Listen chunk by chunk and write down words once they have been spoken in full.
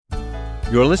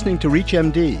You're listening to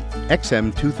ReachMD,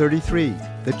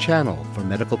 XM233, the channel for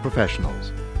medical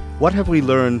professionals. What have we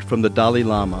learned from the Dalai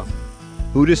Lama,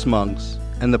 Buddhist monks,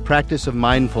 and the practice of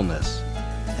mindfulness?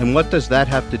 And what does that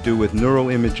have to do with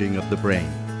neuroimaging of the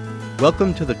brain?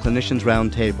 Welcome to the Clinicians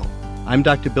Roundtable. I'm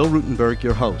Dr. Bill Rutenberg,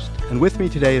 your host, and with me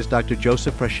today is Dr.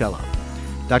 Joseph Fraschilla.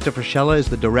 Dr. Fraschilla is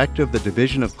the director of the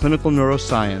Division of Clinical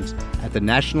Neuroscience at the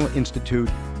National Institute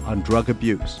on Drug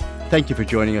Abuse. Thank you for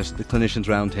joining us at the Clinicians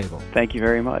Roundtable. Thank you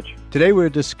very much. Today we're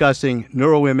discussing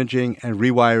neuroimaging and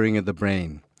rewiring of the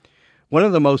brain. One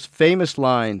of the most famous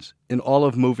lines in all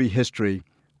of movie history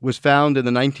was found in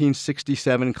the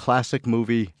 1967 classic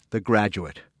movie The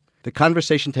Graduate. The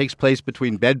conversation takes place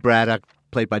between Ben Braddock,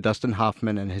 played by Dustin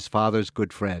Hoffman, and his father's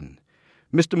good friend.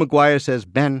 Mr. McGuire says,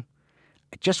 "Ben,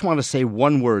 I just want to say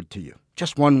one word to you,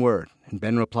 just one word." And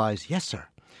Ben replies, "Yes, sir."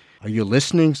 "Are you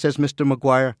listening?" says Mr.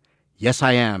 McGuire. "Yes,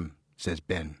 I am," says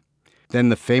Ben. Then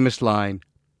the famous line,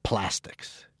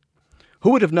 plastics.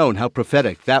 Who would have known how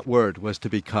prophetic that word was to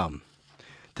become?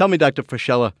 Tell me, Dr.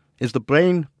 Fraschilla, is the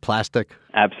brain plastic?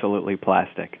 Absolutely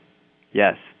plastic.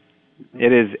 Yes.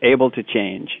 It is able to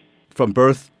change. From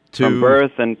birth to... From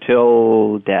birth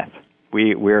until death.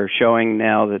 We're showing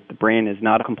now that the brain is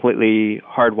not completely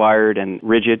hardwired and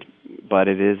rigid, but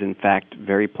it is, in fact,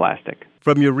 very plastic.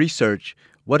 From your research,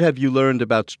 what have you learned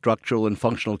about structural and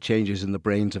functional changes in the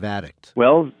brains of addicts?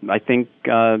 Well, I think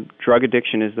drug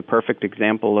addiction is the perfect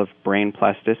example of brain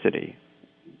plasticity.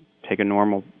 Take a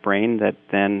normal brain that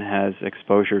then has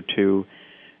exposure to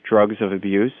drugs of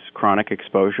abuse, chronic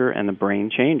exposure, and the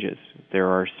brain changes. There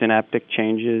are synaptic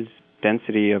changes,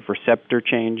 density of receptor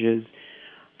changes,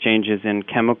 changes in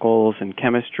chemicals and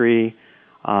chemistry,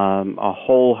 a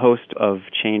whole host of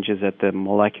changes at the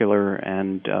molecular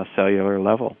and cellular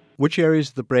level. Which areas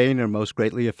of the brain are most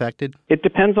greatly affected? It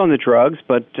depends on the drugs,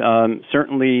 but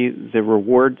certainly the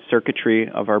reward circuitry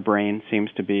of our brain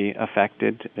seems to be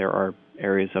affected. There are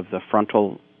areas of the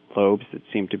frontal lobes that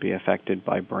seem to be affected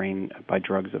by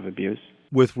drugs of abuse.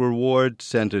 With reward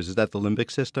centers, is that the limbic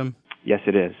system? Yes,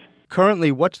 it is.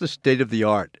 Currently, what's the state of the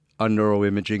art on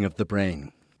neuroimaging of the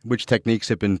brain? Which techniques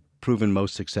have been proven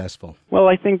most successful? Well,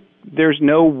 I think there's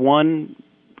no one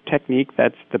technique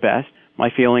that's the best. My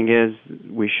feeling is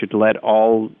we should let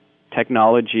all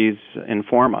technologies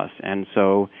inform us. And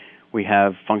so we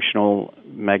have functional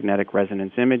magnetic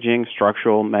resonance imaging,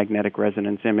 structural magnetic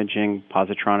resonance imaging,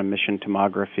 positron emission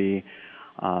tomography.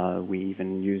 We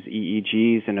even use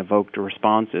EEGs and evoked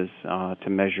responses to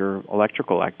measure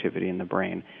electrical activity in the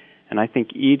brain. And I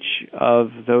think each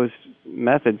of those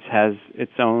methods has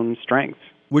its own strengths.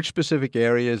 Which specific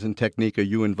areas and technique are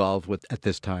you involved with at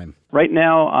this time? Right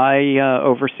now, I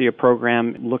oversee a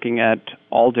program looking at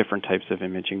all different types of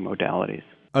imaging modalities.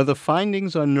 Are the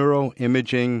findings on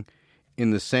neuroimaging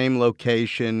in the same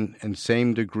location and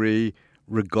same degree,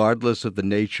 regardless of the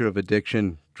nature of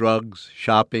addiction, drugs,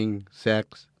 shopping,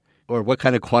 sex? Or what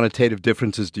kind of quantitative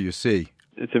differences do you see?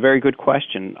 It's a very good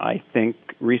question. I think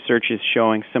research is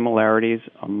showing similarities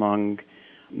among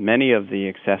many of the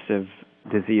excessive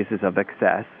diseases of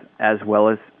excess, as well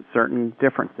as certain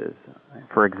differences.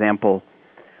 For example,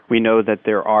 we know that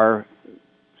there are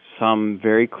some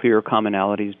very clear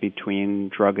commonalities between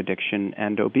drug addiction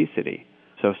and obesity.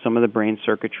 So some of the brain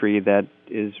circuitry that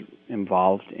is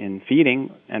involved in feeding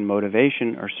and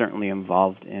motivation are certainly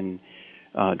involved in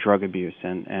drug abuse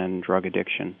and drug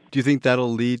addiction. Do you think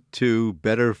that'll lead to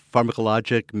better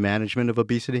pharmacologic management of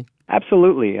obesity?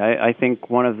 Absolutely. I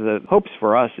think one of the hopes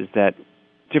for us is that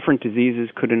different diseases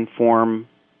could inform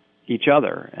each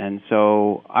other. And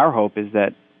so our hope is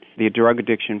that the drug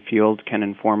addiction field can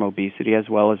inform obesity as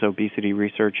well as obesity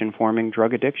research informing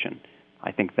drug addiction.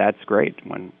 I think that's great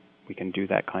when we can do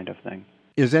that kind of thing.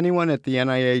 Is anyone at the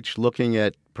NIH looking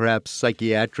at perhaps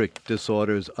psychiatric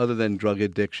disorders other than drug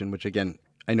addiction, which again,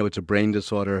 I know it's a brain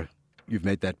disorder. You've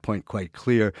made that point quite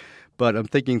clear. But I'm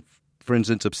thinking, for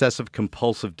instance,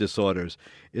 obsessive-compulsive disorders.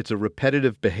 It's a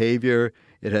repetitive behavior.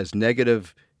 It has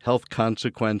negative health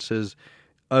consequences.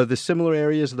 Are the similar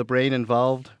areas of the brain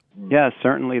involved? Yes,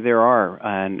 certainly there are.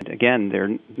 And again,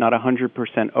 they're not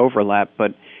 100% overlap,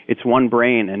 but it's one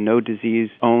brain and no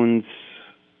disease owns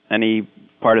any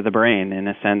part of the brain. In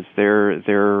a sense, there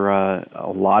are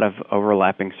a lot of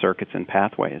overlapping circuits and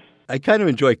pathways. I kind of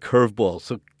enjoy curveballs,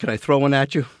 so can I throw one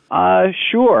at you?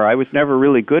 Sure. I was never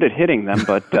really good at hitting them,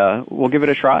 but we'll give it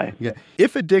a try. Yeah.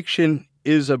 If addiction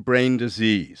is a brain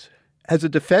disease, has a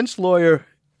defense lawyer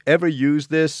ever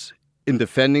used this in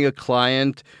defending a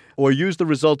client or used the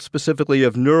results specifically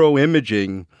of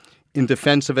neuroimaging in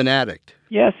defense of an addict?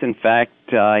 Yes, in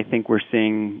fact, I think we're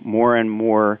seeing more and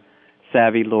more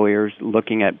savvy lawyers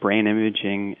looking at brain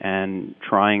imaging and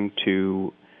trying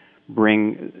to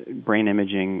bring brain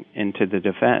imaging into the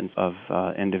defense of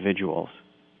individuals.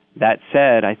 That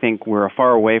said, I think we're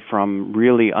far away from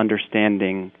really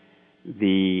understanding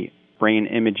the brain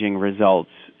imaging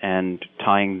results and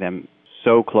tying them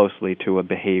so closely to a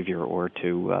behavior, or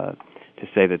to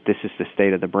say that this is the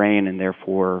state of the brain and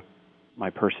therefore my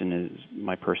person's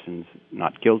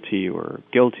not guilty or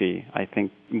guilty. I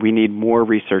think we need more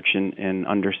research in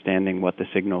understanding what the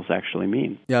signals actually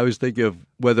mean. Yeah, I was thinking of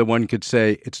whether one could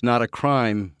say it's not a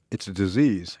crime, it's a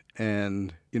disease,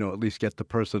 and, at least get the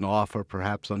person off or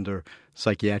perhaps under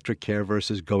psychiatric care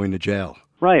versus going to jail.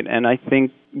 Right, and I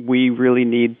think we really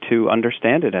need to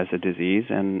understand it as a disease,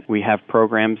 and we have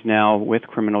programs now with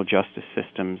criminal justice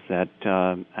systems that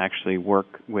actually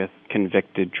work with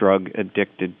convicted,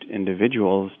 drug-addicted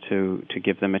individuals to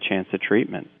give them a chance at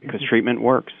treatment, because treatment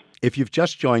works. If you've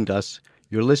just joined us,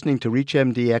 you're listening to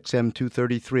ReachMD XM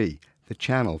 233, the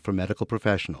channel for medical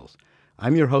professionals.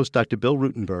 I'm your host, Dr. Bill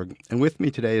Rutenberg, and with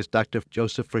me today is Dr.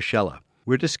 Joseph Fraschilla.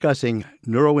 We're discussing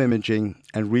neuroimaging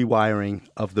and rewiring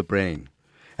of the brain.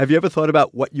 Have you ever thought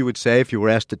about what you would say if you were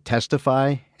asked to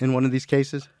testify in one of these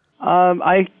cases?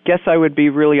 I guess I would be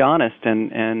really honest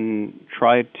and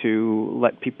try to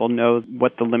let people know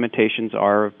what the limitations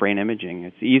are of brain imaging.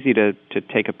 It's easy to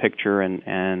take a picture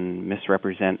and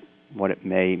misrepresent what it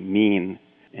may mean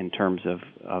in terms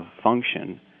of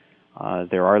function.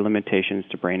 There are limitations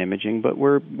to brain imaging, but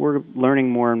we're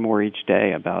learning more and more each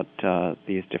day about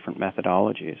these different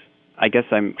methodologies. I guess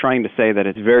I'm trying to say that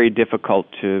it's very difficult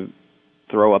to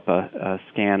throw up a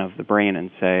scan of the brain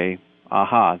and say,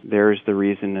 aha, there's the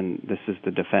reason and this is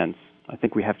the defense. I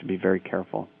think we have to be very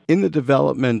careful. In the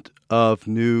development of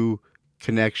new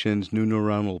connections, new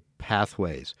neuronal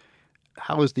pathways,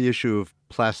 how is the issue of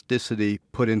plasticity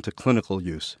put into clinical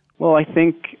use? Well, I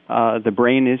think the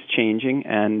brain is changing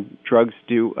and drugs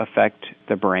do affect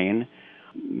the brain.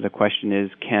 The question is,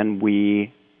 can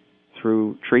we,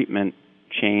 through treatment,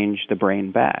 change the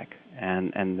brain back?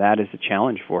 And that is a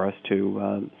challenge for us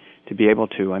to be able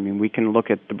to. I mean, we can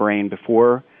look at the brain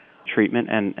before treatment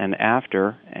and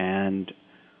after, and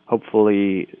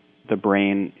hopefully the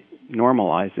brain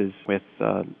normalizes with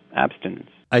abstinence.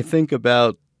 I think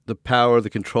about the power, the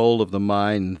control of the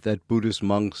mind that Buddhist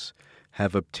monks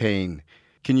have obtained.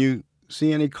 Can you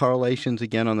see any correlations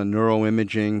again on the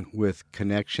neuroimaging with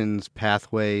connections,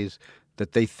 pathways,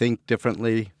 that they think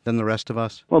differently than the rest of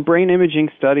us? Well, brain imaging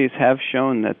studies have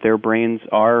shown that their brains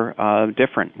are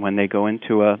different when they go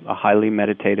into a highly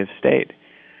meditative state.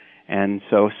 And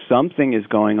so something is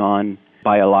going on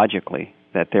biologically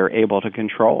that they're able to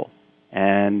control.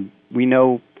 And we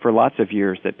know for lots of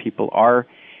years that people are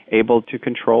able to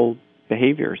control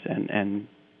behaviors and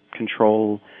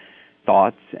control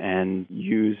thoughts and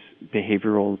use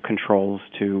behavioral controls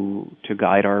to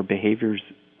guide our behaviors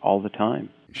all the time.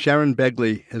 Sharon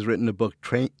Begley has written a book,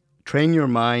 Train Your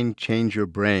Mind, Change Your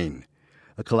Brain,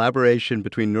 a collaboration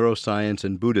between neuroscience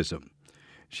and Buddhism.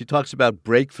 She talks about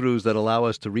breakthroughs that allow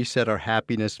us to reset our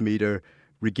happiness meter,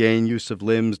 regain use of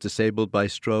limbs disabled by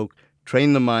stroke,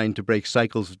 train the mind to break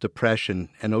cycles of depression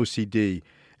and OCD,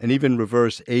 and even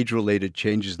reverse age-related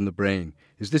changes in the brain.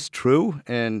 Is this true,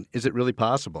 and is it really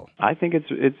possible? I think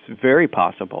it's very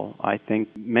possible. I think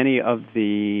many of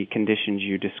the conditions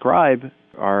you describe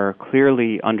are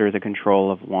clearly under the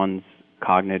control of one's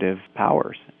cognitive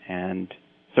powers, and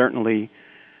certainly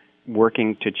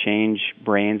working to change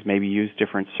brains, maybe use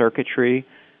different circuitry.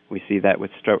 We see that with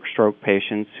stroke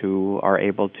patients who are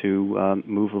able to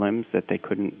move limbs that they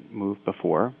couldn't move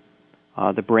before.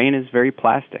 The brain is very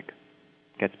plastic.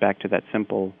 Gets back to that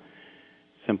simple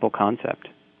concept.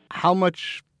 How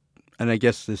much, and I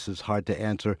guess this is hard to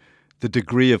answer, the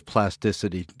degree of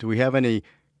plasticity? Do we have any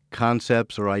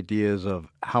concepts or ideas of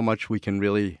how much we can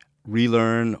really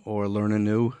relearn or learn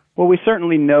anew? Well, we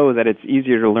certainly know that it's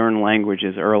easier to learn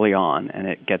languages early on, and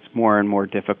it gets more and more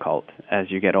difficult as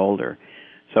you get older.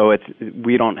 So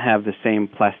we don't have the same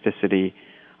plasticity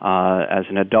as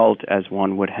an adult as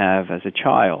one would have as a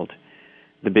child.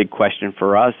 The big question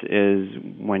for us is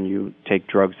when you take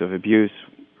drugs of abuse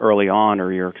early on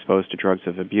or you're exposed to drugs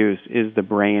of abuse, is the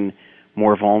brain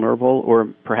more vulnerable or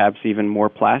perhaps even more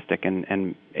plastic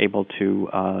and able to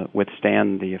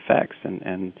withstand the effects?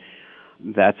 And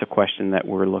that's a question that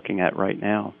we're looking at right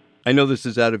now. I know this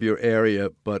is out of your area,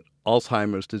 but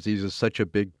Alzheimer's disease is such a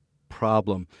big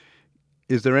problem.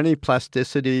 Is there any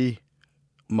plasticity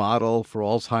model for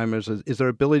Alzheimer's? Is there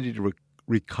ability to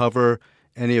recover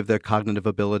any of their cognitive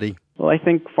ability? Well, I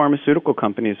think pharmaceutical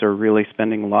companies are really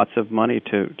spending lots of money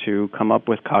to come up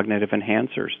with cognitive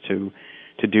enhancers to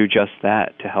do just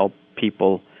that, to help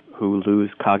people who lose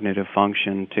cognitive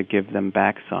function to give them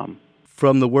back some.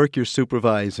 From the work you're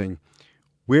supervising,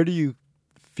 where do you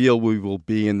feel we will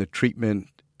be in the treatment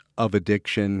of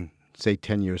addiction, say,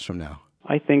 10 years from now?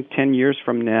 I think 10 years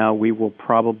from now, we will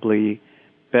probably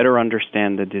better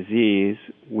understand the disease.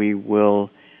 We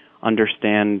will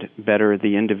understand better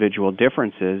the individual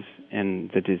differences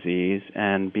in the disease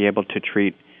and be able to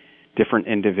treat different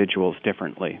individuals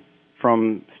differently.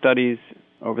 From studies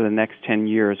over the next 10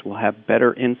 years, we'll have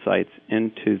better insights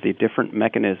into the different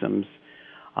mechanisms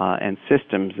and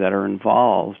systems that are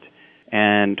involved,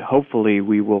 and hopefully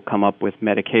we will come up with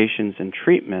medications and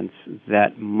treatments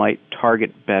that might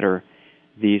target better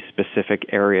these specific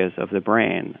areas of the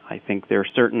brain. I think there are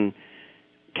certain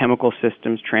chemical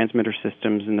systems, transmitter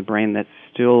systems in the brain that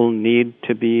still need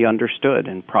to be understood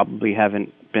and probably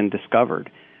haven't been discovered.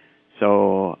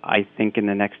 So I think in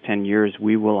the next 10 years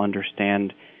we will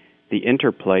understand the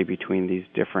interplay between these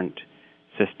different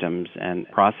systems and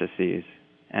processes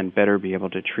and better be able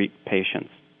to treat patients.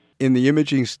 In the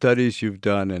imaging studies you've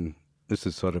done, and this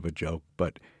is sort of a joke,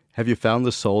 but have you found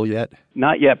the soul yet?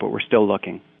 Not yet, but we're still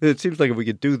looking. It seems like if we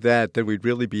could do that, then we'd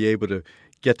really be able to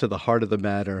get to the heart of the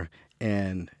matter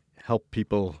and help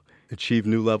people achieve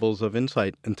new levels of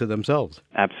insight into themselves.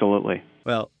 Absolutely.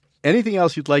 Well, anything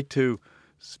else you'd like to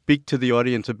speak to the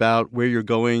audience about, where you're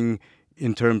going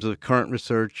in terms of current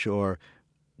research, or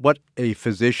what a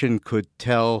physician could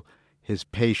tell his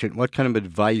patient, what kind of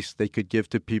advice they could give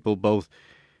to people both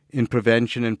in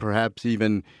prevention and perhaps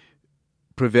even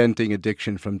preventing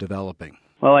addiction from developing?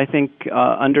 Well, I think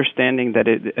understanding that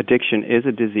addiction is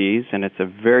a disease, and it's a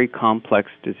very complex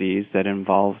disease that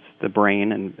involves the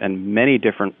brain and many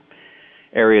different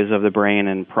areas of the brain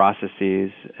and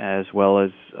processes, as well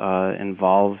as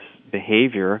involves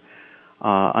behavior,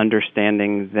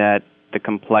 understanding that the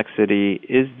complexity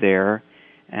is there,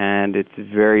 and it's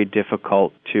very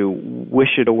difficult to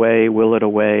wish it away, will it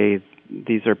away.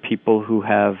 These are people who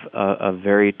have a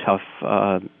very tough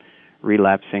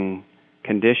relapsing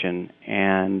condition,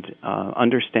 and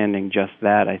understanding just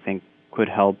that, I think, could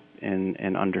help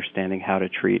in understanding how to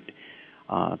treat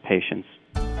patients.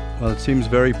 Well, it seems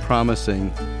very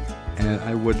promising, and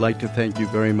I would like to thank you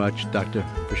very much, Dr.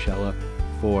 Fischella,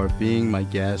 for being my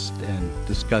guest and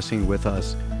discussing with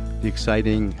us the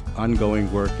exciting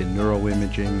ongoing work in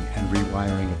neuroimaging and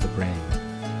rewiring of the brain.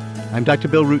 I'm Dr.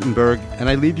 Bill Rutenberg, and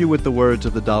I leave you with the words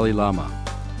of the Dalai Lama.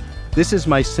 This is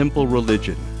my simple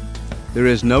religion. There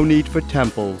is no need for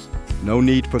temples, no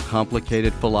need for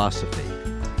complicated philosophy.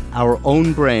 Our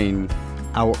own brain,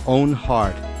 our own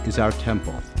heart is our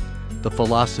temple. The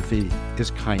philosophy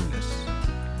is kindness.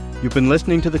 You've been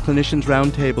listening to the Clinicians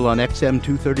Roundtable on XM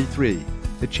 233,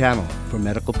 the channel for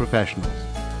medical professionals.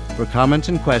 For comments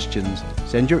and questions,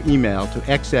 send your email to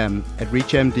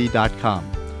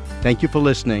xm@reachmd.com. Thank you for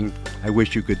listening. I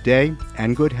wish you good day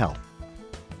and good health.